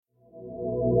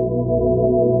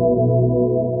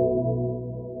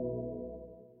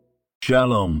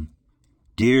Shalom,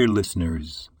 dear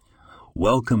listeners.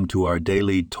 Welcome to our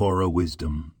daily Torah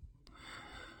wisdom.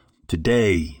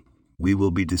 Today, we will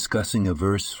be discussing a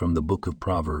verse from the book of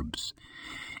Proverbs.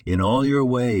 In all your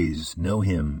ways, know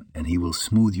him, and he will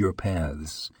smooth your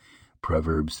paths.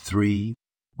 Proverbs 3.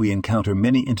 We encounter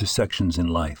many intersections in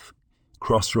life,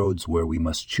 crossroads where we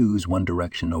must choose one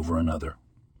direction over another.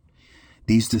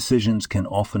 These decisions can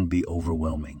often be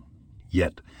overwhelming.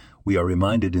 Yet, we are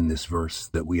reminded in this verse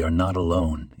that we are not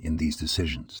alone in these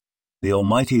decisions. The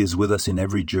Almighty is with us in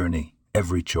every journey,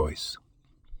 every choice.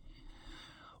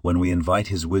 When we invite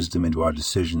His wisdom into our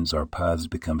decisions, our paths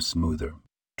become smoother.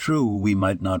 True, we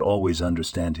might not always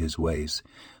understand His ways,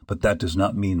 but that does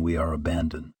not mean we are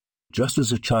abandoned. Just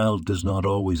as a child does not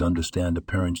always understand a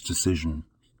parent's decision,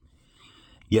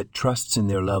 yet trusts in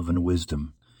their love and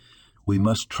wisdom, we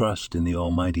must trust in the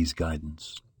Almighty's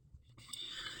guidance.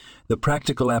 The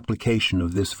practical application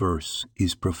of this verse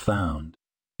is profound.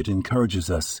 It encourages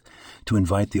us to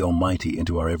invite the Almighty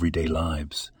into our everyday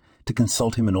lives, to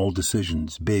consult Him in all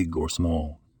decisions, big or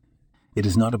small. It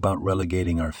is not about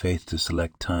relegating our faith to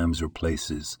select times or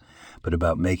places, but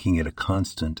about making it a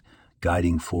constant,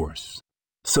 guiding force.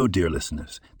 So, dear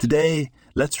listeners, today,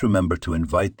 let's remember to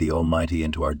invite the Almighty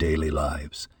into our daily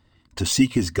lives, to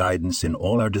seek His guidance in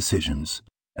all our decisions,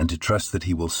 and to trust that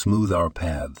He will smooth our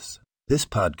paths. This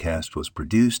podcast was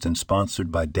produced and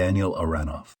sponsored by Daniel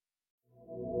Aranoff.